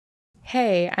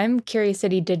Hey, I'm Curious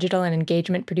City digital and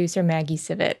engagement producer Maggie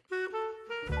Sivit.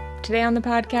 Today on the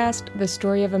podcast, the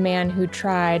story of a man who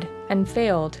tried and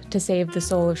failed to save the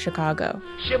soul of Chicago.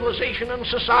 Civilization and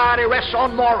society rests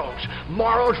on morals.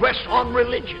 Morals rest on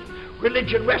religion.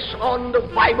 Religion rests on the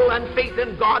Bible and faith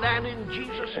in God and in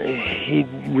Jesus. He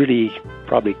really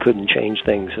probably couldn't change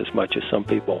things as much as some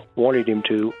people wanted him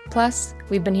to. Plus,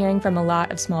 we've been hearing from a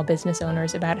lot of small business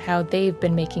owners about how they've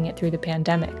been making it through the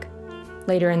pandemic.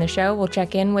 Later in the show, we'll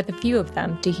check in with a few of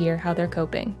them to hear how they're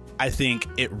coping. I think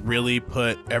it really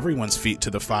put everyone's feet to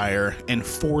the fire and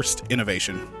forced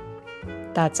innovation.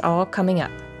 That's all coming up.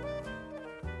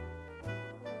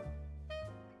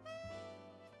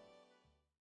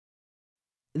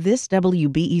 This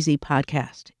WBEZ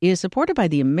podcast is supported by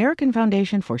the American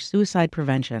Foundation for Suicide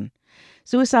Prevention.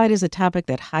 Suicide is a topic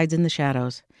that hides in the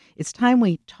shadows. It's time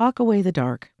we talk away the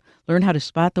dark, learn how to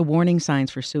spot the warning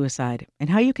signs for suicide, and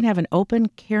how you can have an open,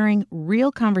 caring,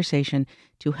 real conversation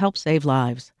to help save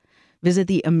lives. Visit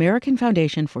the American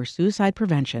Foundation for Suicide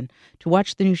Prevention to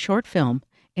watch the new short film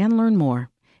and learn more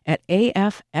at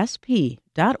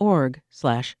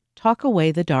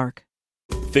afsp.org/talkawaythedark.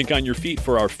 Think on your feet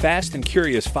for our Fast and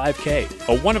Curious 5K,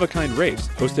 a one-of-a-kind race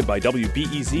hosted by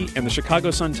WBEZ and the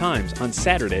Chicago Sun-Times on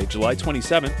Saturday, July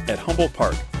 27th at Humboldt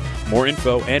Park. More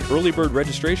info and early bird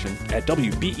registration at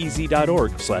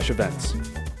wbez.org/events.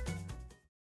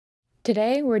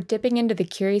 Today, we're dipping into the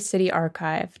Curious City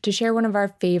archive to share one of our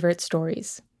favorite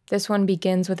stories. This one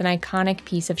begins with an iconic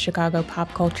piece of Chicago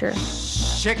pop culture.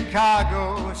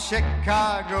 Chicago,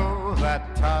 Chicago,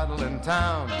 that toddling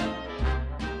town.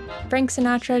 Frank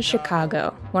Sinatra's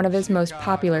Chicago, one of his most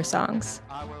popular songs.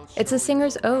 It's a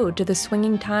singer's ode to the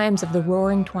swinging times of the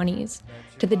roaring 20s,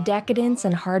 to the decadence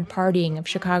and hard partying of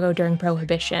Chicago during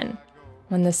Prohibition,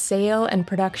 when the sale and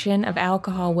production of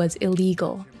alcohol was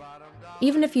illegal.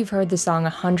 Even if you've heard the song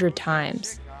 100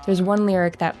 times, there's one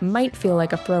lyric that might feel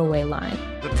like a throwaway line.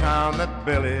 The town that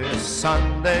Billy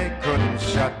Sunday couldn't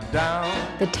shut down.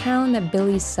 The town that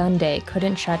Billy Sunday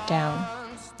couldn't shut down.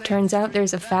 Turns out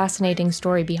there's a fascinating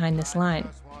story behind this line.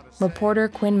 Reporter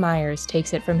Quinn Myers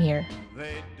takes it from here.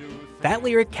 That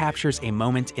lyric captures a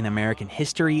moment in American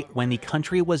history when the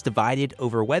country was divided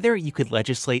over whether you could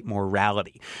legislate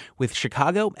morality, with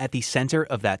Chicago at the center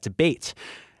of that debate.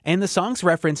 And the song's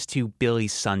reference to Billy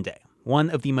Sunday,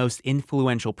 one of the most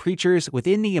influential preachers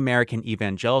within the American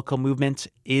evangelical movement,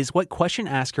 is what question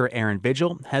asker Aaron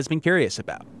Vigil has been curious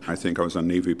about. I think I was on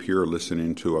Navy Pier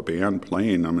listening to a band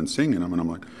playing them and singing them, and I'm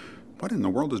like, what in the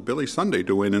world is Billy Sunday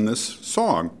doing in this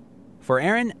song? For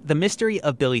Aaron, the mystery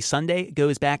of Billy Sunday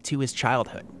goes back to his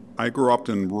childhood. I grew up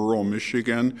in rural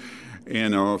Michigan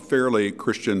in a fairly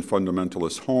Christian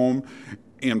fundamentalist home,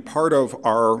 and part of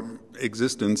our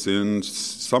existence in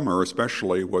summer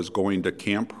especially was going to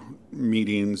camp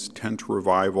meetings, tent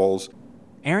revivals.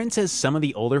 Aaron says some of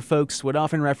the older folks would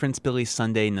often reference Billy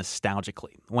Sunday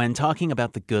nostalgically when talking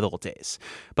about the good old days.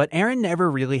 But Aaron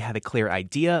never really had a clear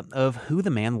idea of who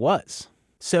the man was.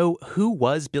 So who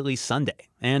was Billy Sunday?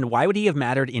 And why would he have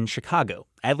mattered in Chicago,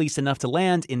 at least enough to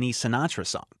land in the Sinatra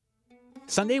song?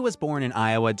 Sunday was born in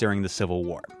Iowa during the Civil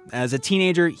War. As a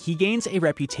teenager, he gains a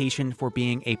reputation for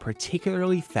being a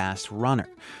particularly fast runner.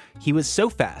 He was so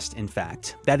fast, in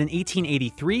fact, that in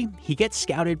 1883, he gets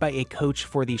scouted by a coach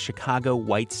for the Chicago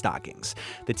White Stockings,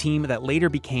 the team that later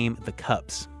became the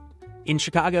Cubs. In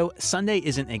Chicago, Sunday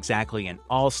isn't exactly an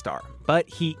all-star, but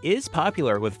he is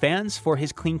popular with fans for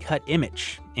his clean-cut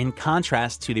image, in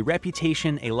contrast to the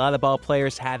reputation a lot of ball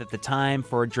players had at the time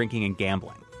for drinking and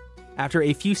gambling. After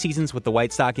a few seasons with the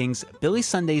White Stockings, Billy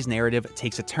Sunday's narrative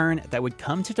takes a turn that would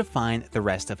come to define the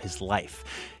rest of his life.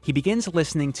 He begins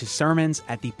listening to sermons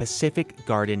at the Pacific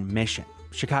Garden Mission,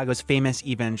 Chicago's famous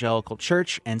evangelical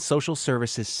church and social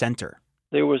services center.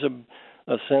 There was a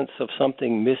sense of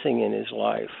something missing in his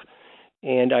life.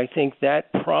 And I think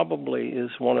that probably is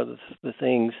one of the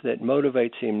things that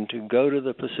motivates him to go to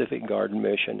the Pacific Garden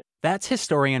Mission. That's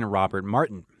historian Robert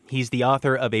Martin. He's the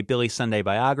author of a Billy Sunday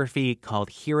biography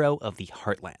called Hero of the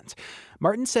Heartland.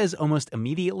 Martin says almost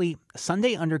immediately,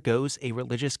 Sunday undergoes a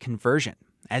religious conversion.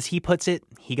 As he puts it,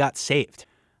 he got saved.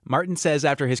 Martin says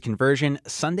after his conversion,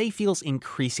 Sunday feels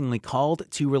increasingly called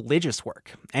to religious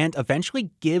work and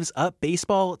eventually gives up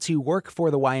baseball to work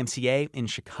for the YMCA in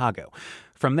Chicago.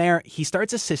 From there, he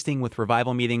starts assisting with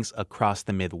revival meetings across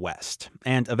the Midwest,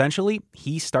 and eventually,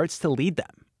 he starts to lead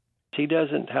them. He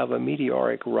doesn't have a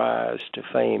meteoric rise to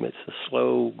fame. It's a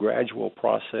slow, gradual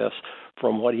process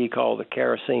from what he called the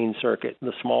kerosene circuit,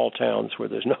 the small towns where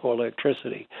there's no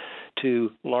electricity,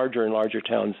 to larger and larger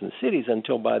towns and cities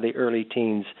until by the early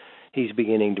teens, he's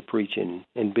beginning to preach in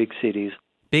big cities.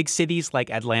 big cities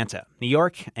like Atlanta, New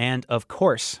York, and, of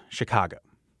course, Chicago.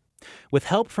 With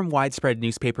help from widespread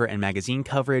newspaper and magazine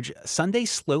coverage, Sunday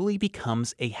slowly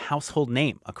becomes a household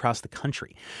name across the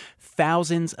country.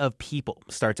 Thousands of people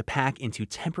start to pack into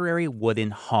temporary wooden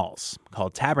halls,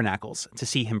 called tabernacles, to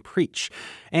see him preach.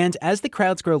 And as the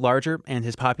crowds grow larger and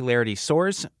his popularity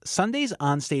soars, Sunday's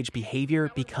onstage behavior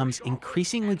becomes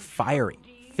increasingly fiery,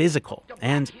 physical,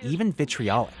 and even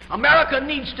vitriolic. America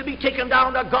needs to be taken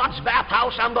down to God's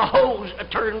bathhouse and the hose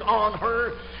turned on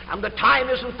her. And the time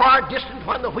isn't far distant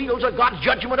when the wheels of God's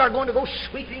judgment are going to go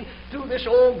sweeping through this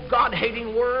old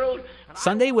God-hating world.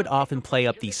 Sunday would often play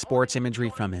up the sports imagery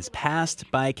from his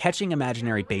past by catching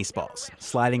imaginary baseballs,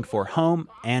 sliding for home,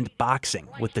 and boxing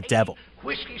with the devil.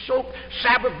 Whiskey-soaked,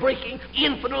 Sabbath-breaking,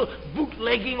 infidel,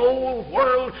 bootlegging old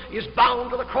world is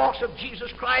bound to the cross of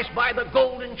Jesus Christ by the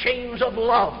golden chains of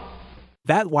love.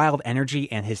 That wild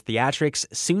energy and his theatrics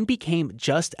soon became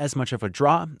just as much of a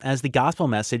draw as the gospel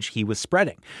message he was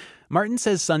spreading. Martin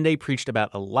says Sunday preached about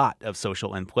a lot of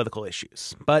social and political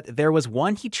issues, but there was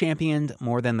one he championed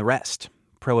more than the rest: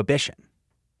 prohibition.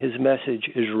 His message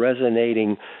is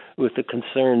resonating with the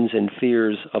concerns and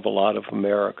fears of a lot of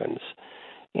Americans.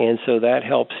 And so that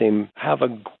helps him have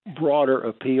a broader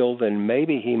appeal than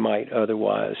maybe he might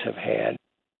otherwise have had.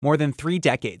 More than 3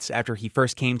 decades after he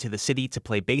first came to the city to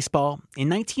play baseball, in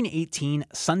 1918,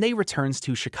 Sunday returns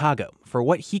to Chicago for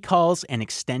what he calls an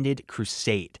extended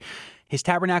crusade. His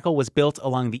tabernacle was built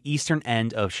along the eastern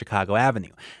end of Chicago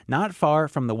Avenue, not far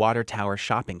from the Water Tower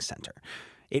Shopping Center.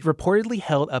 It reportedly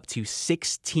held up to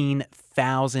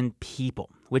 16,000 people,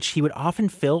 which he would often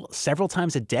fill several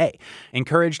times a day,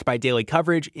 encouraged by daily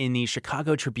coverage in the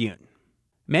Chicago Tribune.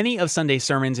 Many of Sunday's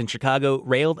sermons in Chicago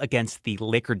railed against the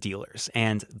liquor dealers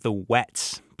and the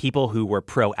wets, people who were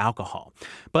pro-alcohol.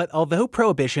 But although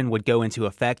prohibition would go into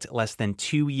effect less than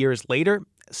 2 years later,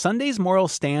 Sunday's moral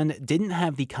stand didn't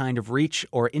have the kind of reach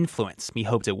or influence he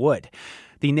hoped it would.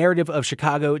 The narrative of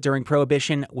Chicago during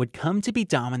Prohibition would come to be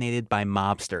dominated by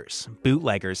mobsters,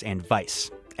 bootleggers, and vice,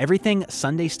 everything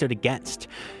Sunday stood against.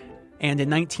 And in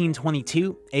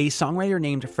 1922, a songwriter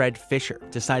named Fred Fisher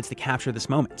decides to capture this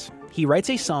moment. He writes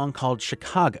a song called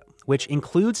Chicago, which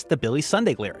includes the Billy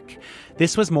Sunday lyric.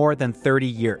 This was more than 30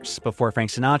 years before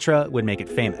Frank Sinatra would make it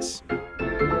famous.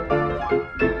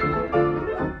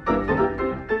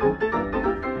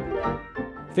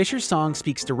 Fisher's song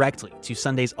speaks directly to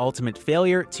Sunday's ultimate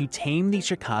failure to tame the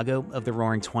Chicago of the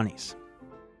Roaring '20s.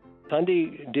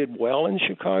 Sunday did well in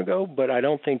Chicago, but I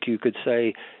don't think you could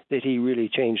say that he really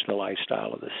changed the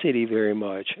lifestyle of the city very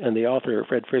much. And the author,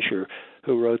 Fred Fisher,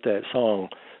 who wrote that song,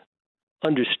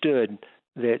 understood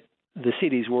that the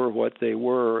cities were what they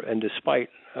were, and despite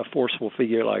a forceful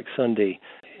figure like Sunday,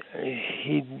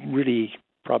 he really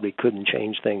probably couldn't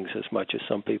change things as much as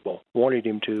some people wanted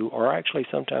him to, or actually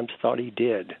sometimes thought he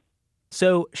did.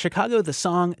 So Chicago the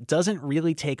song doesn't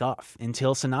really take off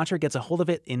until Sinatra gets a hold of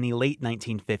it in the late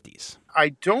 1950s. I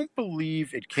don't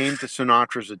believe it came to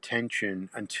Sinatra's attention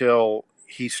until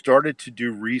he started to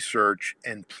do research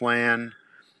and plan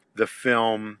the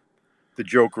film The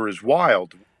Joker is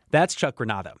Wild. That's Chuck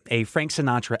Granada, a Frank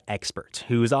Sinatra expert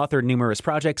who's authored numerous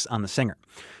projects on the singer.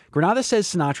 Granada says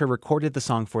Sinatra recorded the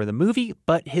song for the movie,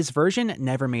 but his version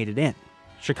never made it in.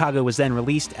 Chicago was then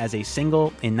released as a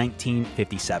single in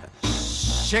 1957.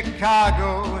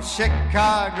 Chicago,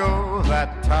 Chicago,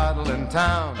 that toddling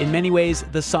town. In many ways,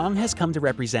 the song has come to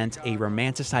represent a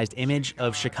romanticized image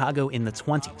of Chicago in the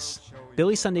 20s.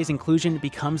 Billy Sunday's inclusion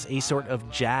becomes a sort of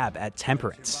jab at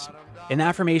temperance, an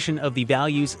affirmation of the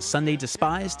values Sunday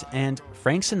despised and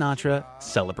Frank Sinatra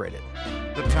celebrated.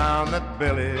 The town that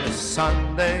Billy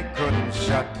Sunday couldn't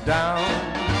shut down.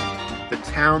 The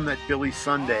town that Billy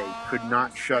Sunday could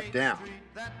not shut down.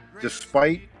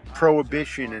 Despite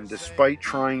prohibition and despite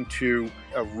trying to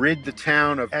rid the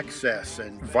town of excess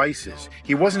and vices,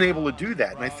 he wasn't able to do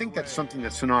that. And I think that's something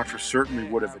that Sinatra certainly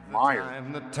would have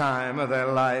admired. The time of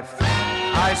their life,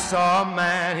 I saw a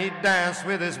man, he danced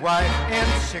with his wife in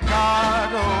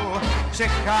Chicago,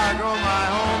 Chicago, my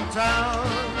hometown.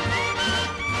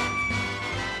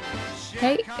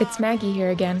 Hey, it's Maggie here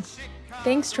again.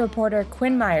 Thanks to reporter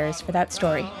Quinn Myers for that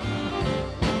story.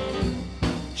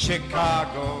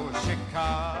 Chicago,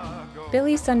 Chicago.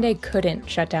 Billy Sunday couldn't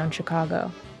shut down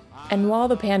Chicago. And while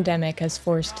the pandemic has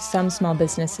forced some small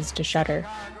businesses to shutter,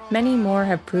 many more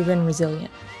have proven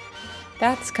resilient.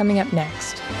 That's coming up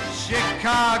next.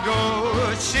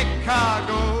 Chicago,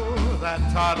 Chicago, that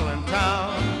toddling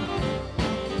town.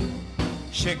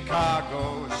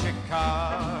 Chicago,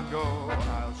 Chicago,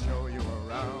 I'll show you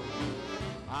around.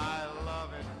 I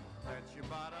love it, bet your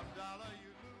bottom dollar you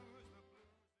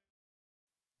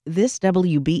lose. This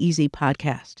WBEZ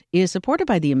podcast is supported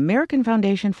by the American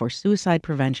Foundation for Suicide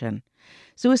Prevention.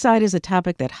 Suicide is a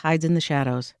topic that hides in the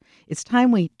shadows. It's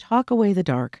time we talk away the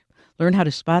dark, learn how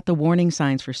to spot the warning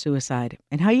signs for suicide,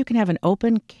 and how you can have an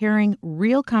open, caring,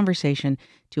 real conversation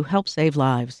to help save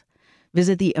lives.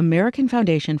 Visit the American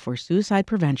Foundation for Suicide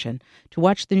Prevention to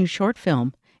watch the new short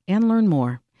film and learn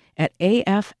more at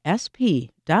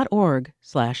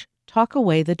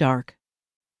afsp.org/talkawaythedark.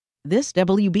 This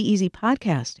WBEZ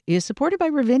podcast is supported by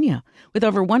Ravinia, with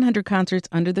over 100 concerts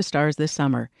under the stars this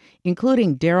summer,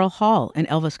 including Daryl Hall and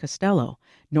Elvis Costello,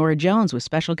 Norah Jones with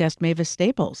special guest Mavis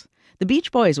Staples, The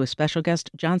Beach Boys with special guest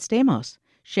John Stamos,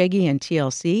 Shaggy and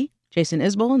TLC, Jason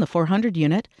Isbell and the 400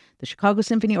 Unit, the Chicago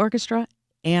Symphony Orchestra,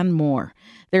 and more.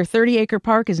 Their 30-acre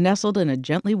park is nestled in a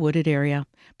gently wooded area.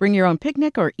 Bring your own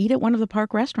picnic or eat at one of the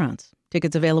park restaurants.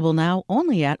 Tickets available now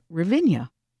only at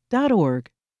ravinia.org.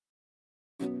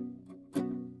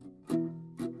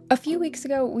 A few weeks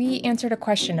ago, we answered a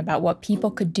question about what people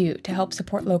could do to help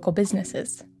support local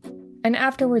businesses. And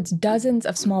afterwards, dozens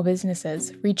of small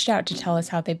businesses reached out to tell us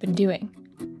how they've been doing.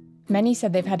 Many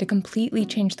said they've had to completely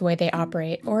change the way they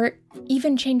operate, or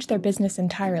even change their business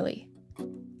entirely.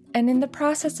 And in the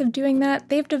process of doing that,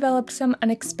 they've developed some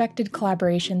unexpected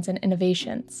collaborations and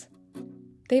innovations.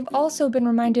 They've also been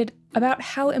reminded about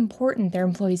how important their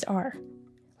employees are,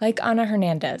 like Ana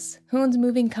Hernandez, who owns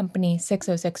moving company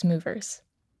 606 Movers.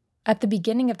 At the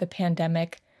beginning of the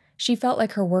pandemic, she felt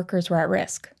like her workers were at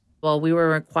risk. While we were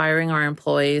requiring our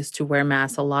employees to wear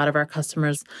masks, a lot of our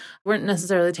customers weren't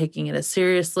necessarily taking it as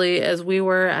seriously as we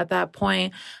were at that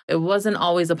point. It wasn't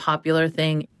always a popular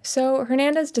thing. So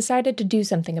Hernandez decided to do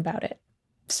something about it.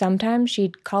 Sometimes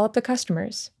she'd call up the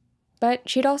customers, but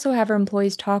she'd also have her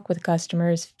employees talk with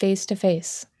customers face to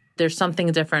face. There's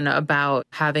something different about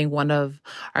having one of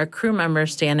our crew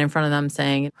members stand in front of them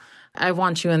saying, I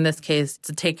want you in this case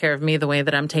to take care of me the way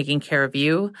that I'm taking care of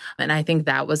you. And I think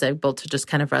that was able to just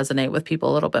kind of resonate with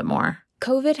people a little bit more.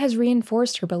 COVID has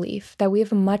reinforced her belief that we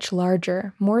have a much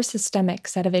larger, more systemic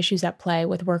set of issues at play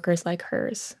with workers like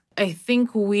hers. I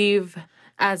think we've,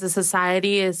 as a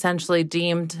society, essentially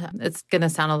deemed, it's going to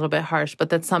sound a little bit harsh, but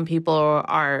that some people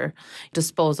are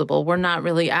disposable. We're not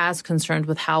really as concerned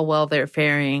with how well they're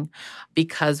faring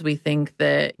because we think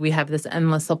that we have this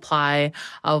endless supply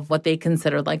of what they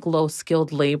consider like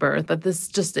low-skilled labor, that this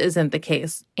just isn't the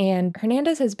case. And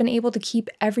Hernandez has been able to keep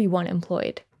everyone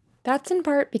employed. That's in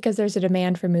part because there's a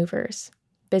demand for movers.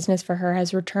 Business for her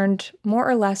has returned more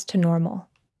or less to normal.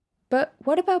 But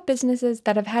what about businesses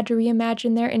that have had to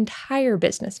reimagine their entire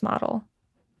business model?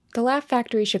 The Laugh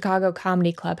Factory Chicago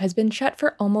Comedy Club has been shut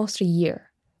for almost a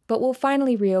year, but will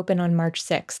finally reopen on March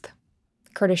 6th.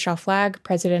 Curtis Shaw Flagg,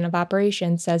 president of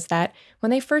operations, says that when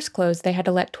they first closed, they had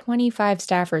to let 25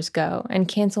 staffers go and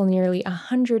cancel nearly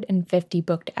 150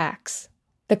 booked acts.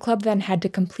 The club then had to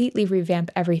completely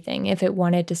revamp everything if it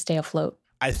wanted to stay afloat.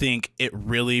 I think it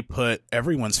really put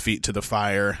everyone's feet to the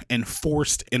fire and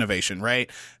forced innovation, right?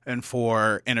 And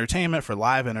for entertainment, for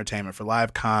live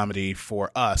comedy, for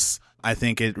us, I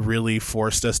think it really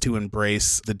forced us to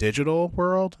embrace the digital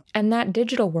world. And that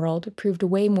digital world proved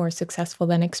way more successful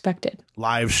than expected.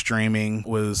 Live streaming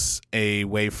was a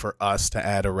way for us to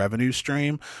add a revenue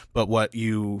stream. But what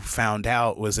you found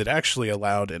out was it actually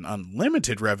allowed an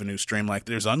unlimited revenue stream. Like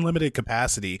there's unlimited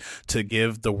capacity to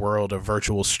give the world a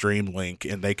virtual stream link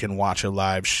and they can watch a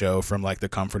live show from like the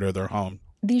comfort of their home.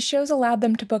 These shows allowed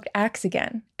them to book acts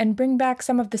again and bring back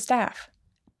some of the staff.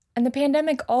 And the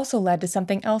pandemic also led to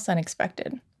something else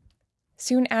unexpected.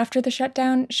 Soon after the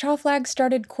shutdown, Shaw Flagg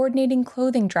started coordinating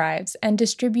clothing drives and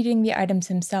distributing the items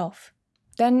himself.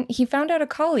 Then he found out a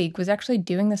colleague was actually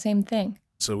doing the same thing.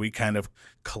 So we kind of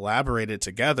collaborated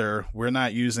together. We're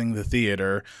not using the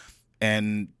theater,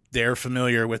 and they're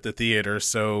familiar with the theater,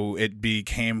 so it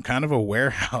became kind of a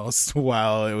warehouse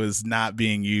while it was not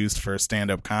being used for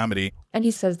stand-up comedy. And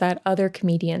he says that other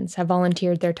comedians have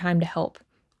volunteered their time to help.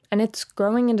 And it's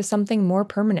growing into something more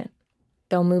permanent.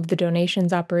 They'll move the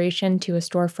donations operation to a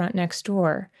storefront next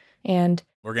door, and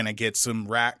we're going to get some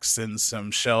racks and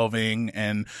some shelving,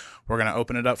 and we're going to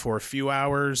open it up for a few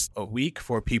hours a week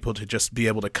for people to just be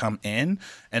able to come in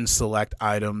and select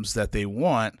items that they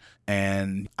want.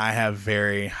 And I have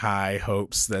very high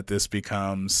hopes that this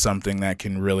becomes something that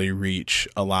can really reach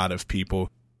a lot of people.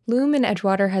 Loom in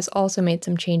Edgewater has also made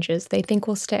some changes they think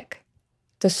will stick.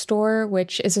 The store,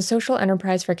 which is a social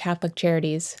enterprise for Catholic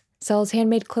charities, sells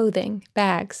handmade clothing,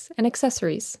 bags, and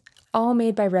accessories, all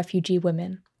made by refugee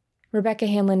women. Rebecca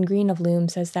Hanlon Green of Loom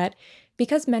says that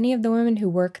because many of the women who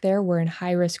work there were in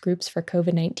high-risk groups for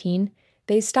COVID-19,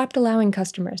 they stopped allowing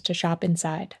customers to shop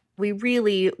inside. We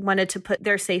really wanted to put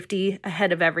their safety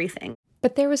ahead of everything.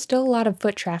 But there was still a lot of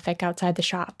foot traffic outside the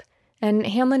shop, and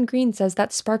Hamlin Green says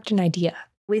that sparked an idea.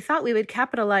 We thought we would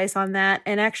capitalize on that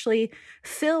and actually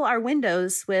fill our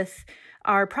windows with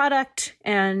our product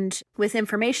and with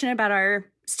information about our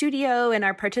studio and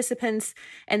our participants,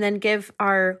 and then give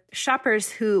our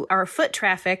shoppers who are foot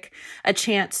traffic a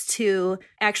chance to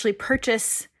actually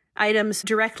purchase items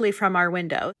directly from our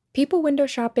window. People window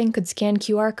shopping could scan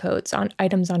QR codes on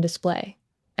items on display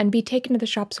and be taken to the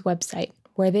shop's website,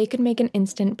 where they could make an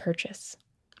instant purchase.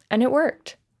 And it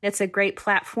worked. It's a great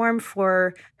platform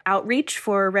for outreach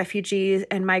for refugees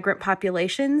and migrant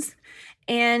populations.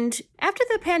 And after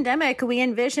the pandemic, we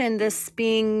envisioned this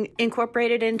being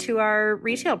incorporated into our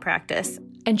retail practice.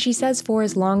 And she says for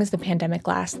as long as the pandemic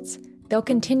lasts, they'll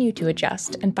continue to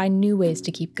adjust and find new ways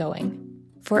to keep going,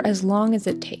 for as long as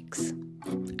it takes.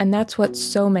 And that's what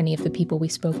so many of the people we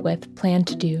spoke with plan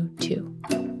to do, too.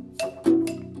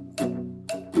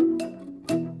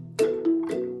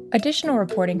 Additional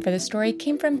reporting for the story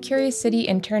came from Curious City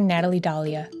intern Natalie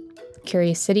Dahlia.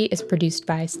 Curious City is produced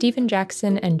by Stephen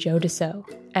Jackson and Joe Deso,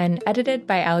 and edited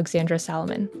by Alexandra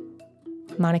Salomon.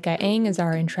 Monica Eng is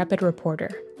our intrepid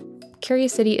reporter.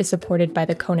 Curious City is supported by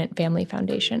the Conant Family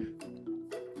Foundation.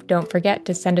 Don't forget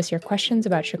to send us your questions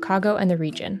about Chicago and the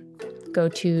region. Go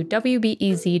to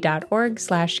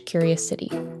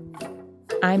wbez.org/CuriousCity.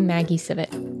 I'm Maggie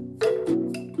Sivit.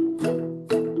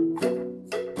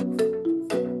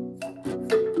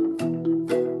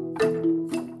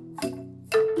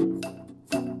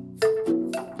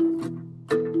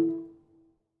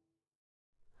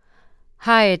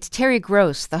 Hi, it's Terry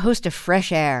Gross, the host of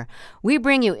Fresh Air. We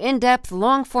bring you in-depth,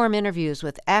 long-form interviews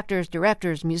with actors,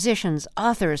 directors, musicians,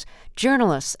 authors,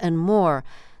 journalists, and more.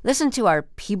 Listen to our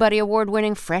Peabody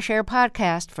Award-winning Fresh Air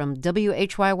podcast from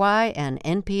WHYY and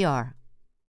NPR.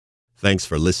 Thanks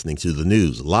for listening to the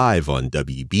news live on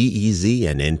WBEZ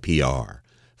and NPR.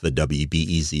 The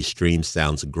WBEZ stream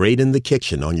sounds great in the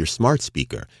kitchen on your smart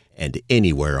speaker and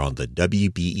anywhere on the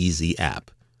WBEZ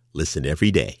app. Listen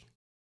every day.